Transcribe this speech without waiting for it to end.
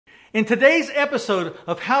In today's episode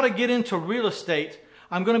of How to Get Into Real Estate,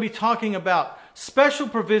 I'm going to be talking about special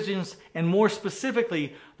provisions and more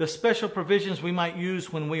specifically, the special provisions we might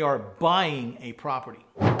use when we are buying a property.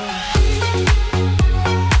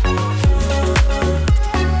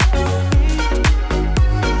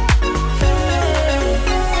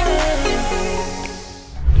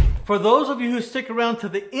 For those of you who stick around to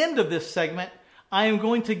the end of this segment, I am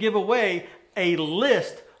going to give away a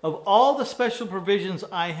list of all the special provisions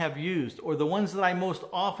I have used, or the ones that I most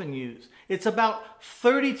often use. It's about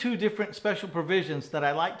 32 different special provisions that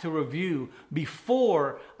I like to review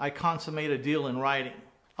before I consummate a deal in writing.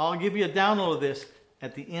 I'll give you a download of this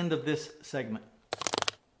at the end of this segment.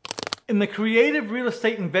 In the creative real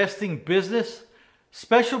estate investing business,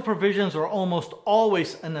 special provisions are almost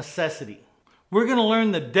always a necessity. We're going to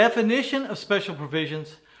learn the definition of special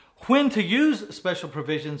provisions, when to use special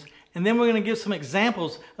provisions, and then we're going to give some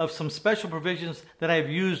examples of some special provisions that I've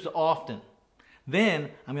used often.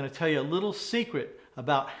 Then I'm going to tell you a little secret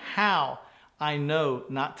about how I know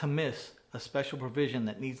not to miss a special provision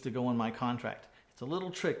that needs to go in my contract. It's a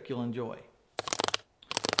little trick you'll enjoy.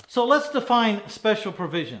 So let's define special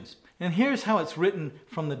provisions. And here's how it's written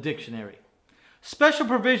from the dictionary. Special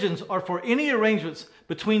provisions are for any arrangements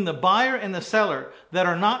between the buyer and the seller that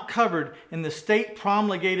are not covered in the state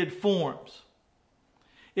promulgated forms.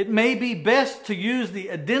 It may be best to use the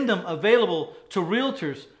addendum available to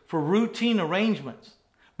realtors for routine arrangements.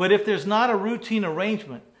 But if there's not a routine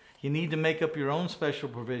arrangement, you need to make up your own special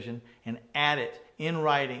provision and add it in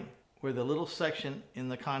writing where the little section in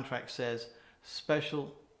the contract says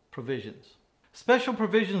special provisions. Special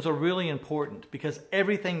provisions are really important because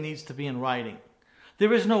everything needs to be in writing.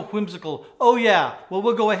 There is no whimsical, oh yeah, well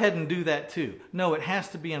we'll go ahead and do that too. No, it has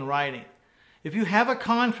to be in writing. If you have a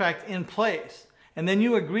contract in place and then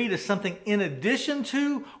you agree to something in addition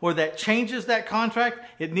to or that changes that contract,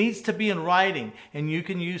 it needs to be in writing, and you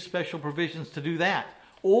can use special provisions to do that.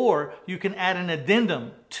 Or you can add an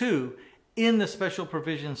addendum to in the special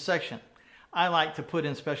provisions section. I like to put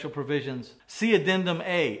in special provisions, see addendum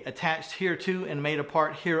A, attached hereto and made a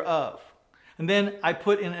part hereof. And then I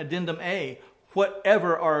put in addendum A,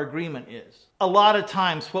 whatever our agreement is. A lot of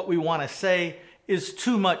times what we want to say is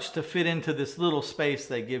too much to fit into this little space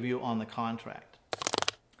they give you on the contract.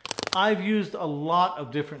 I've used a lot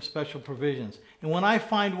of different special provisions, and when I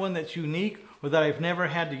find one that's unique or that I've never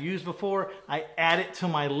had to use before, I add it to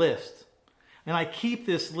my list. And I keep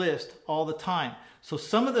this list all the time. So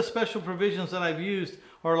some of the special provisions that I've used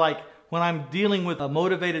are like when I'm dealing with a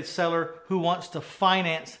motivated seller who wants to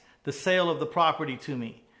finance the sale of the property to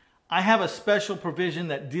me. I have a special provision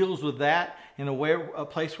that deals with that in a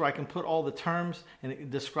place where I can put all the terms and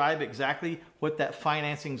describe exactly what that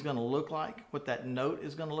financing is going to look like, what that note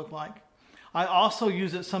is going to look like. I also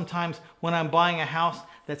use it sometimes when I'm buying a house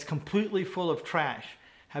that's completely full of trash.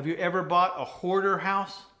 Have you ever bought a hoarder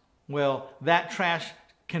house? Well, that trash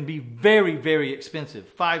can be very, very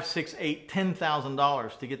expensive. $5,000, $6,000, $8,000,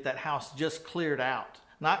 $10,000 to get that house just cleared out.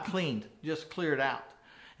 Not cleaned, just cleared out.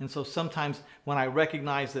 And so sometimes when I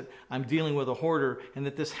recognize that I'm dealing with a hoarder and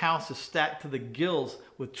that this house is stacked to the gills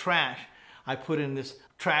with trash, I put in this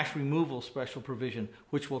trash removal special provision,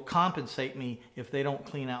 which will compensate me if they don't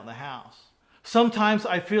clean out the house. Sometimes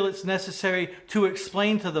I feel it's necessary to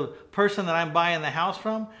explain to the person that I'm buying the house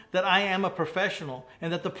from that I am a professional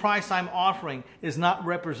and that the price I'm offering is not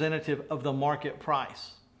representative of the market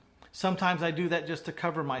price. Sometimes I do that just to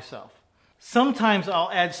cover myself. Sometimes I'll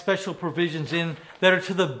add special provisions in that are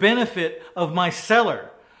to the benefit of my seller,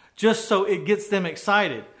 just so it gets them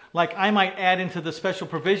excited. Like I might add into the special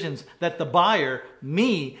provisions that the buyer,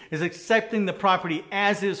 me, is accepting the property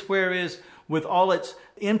as is, where is, with all its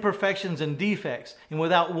imperfections and defects, and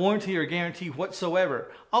without warranty or guarantee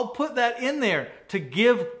whatsoever. I'll put that in there to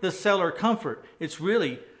give the seller comfort. It's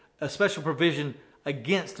really a special provision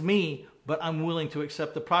against me, but I'm willing to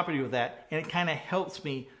accept the property with that, and it kind of helps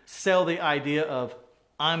me sell the idea of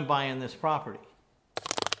I'm buying this property.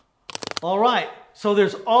 All right, so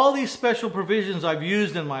there's all these special provisions I've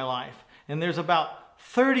used in my life, and there's about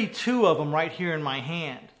 32 of them right here in my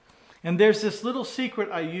hand. And there's this little secret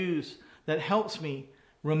I use that helps me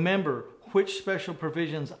remember which special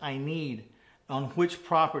provisions I need on which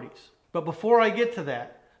properties. But before I get to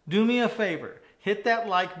that, do me a favor, hit that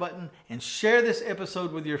like button and share this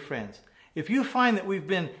episode with your friends. If you find that we've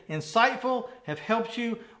been insightful, have helped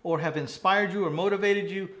you, or have inspired you or motivated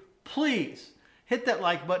you, please hit that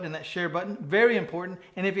like button and that share button. Very important.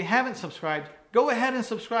 And if you haven't subscribed, go ahead and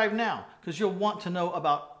subscribe now, because you'll want to know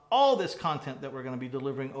about all this content that we're going to be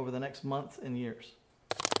delivering over the next months and years.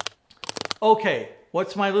 Okay,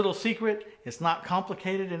 what's my little secret? It's not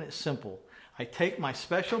complicated and it's simple. I take my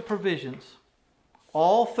special provisions,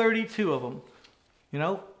 all 32 of them,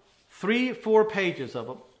 3-4 pages of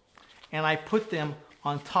them, and I put them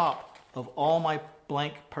on top of all my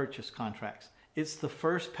blank purchase contracts. It's the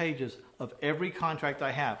first pages of every contract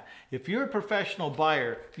I have. If you're a professional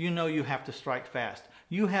buyer, you know you have to strike fast.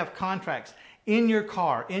 You have contracts in your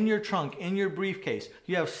car, in your trunk, in your briefcase.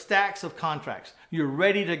 You have stacks of contracts. You're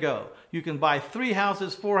ready to go. You can buy 3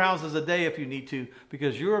 houses, 4 houses a day if you need to,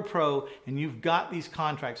 because you're a pro and you've got these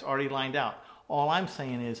contracts already lined out. All I'm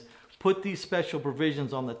saying is put these special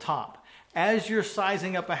provisions on the top. As you're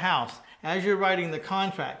sizing up a house, as you're writing the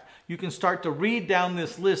contract, you can start to read down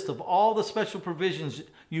this list of all the special provisions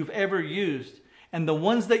you've ever used, and the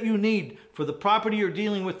ones that you need for the property you're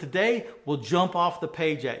dealing with today will jump off the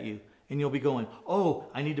page at you. And you'll be going, oh,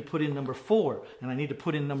 I need to put in number 4, and I need to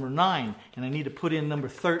put in number 9, and I need to put in number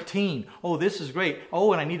 13. Oh, this is great.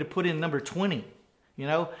 Oh, and I need to put in number 20.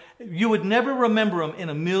 You would never remember them in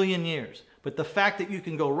a million years. But the fact that you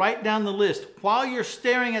can go right down the list while you're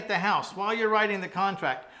staring at the house, while you're writing the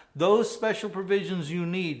contract, those special provisions you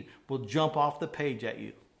need will jump off the page at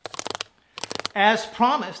you. As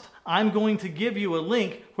promised, I'm going to give you a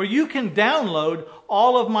link where you can download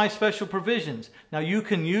all of my special provisions. Now you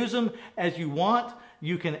can use them as you want.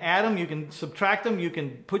 You can add them, you can subtract them, you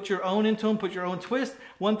can put your own into them, put your own twist.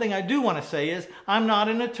 One thing I do want to say is I'm not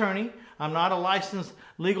an attorney. I'm not a licensed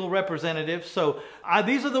legal representative. So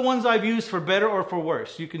these are the ones I've used for better or for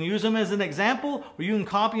worse. You can use them as an example, or you can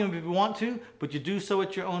copy them if you want to, but you do so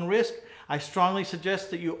at your own risk. I strongly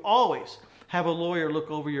suggest that you always have a lawyer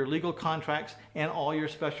look over your legal contracts and all your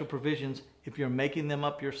special provisions if you're making them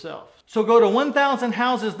up yourself. So go to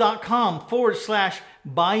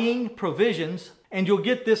 1000houses.com/buying provisions and you'll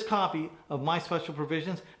get this copy of my special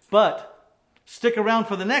provisions. But stick around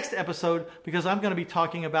for the next episode because I'm going to be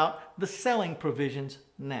talking about the selling provisions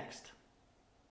next.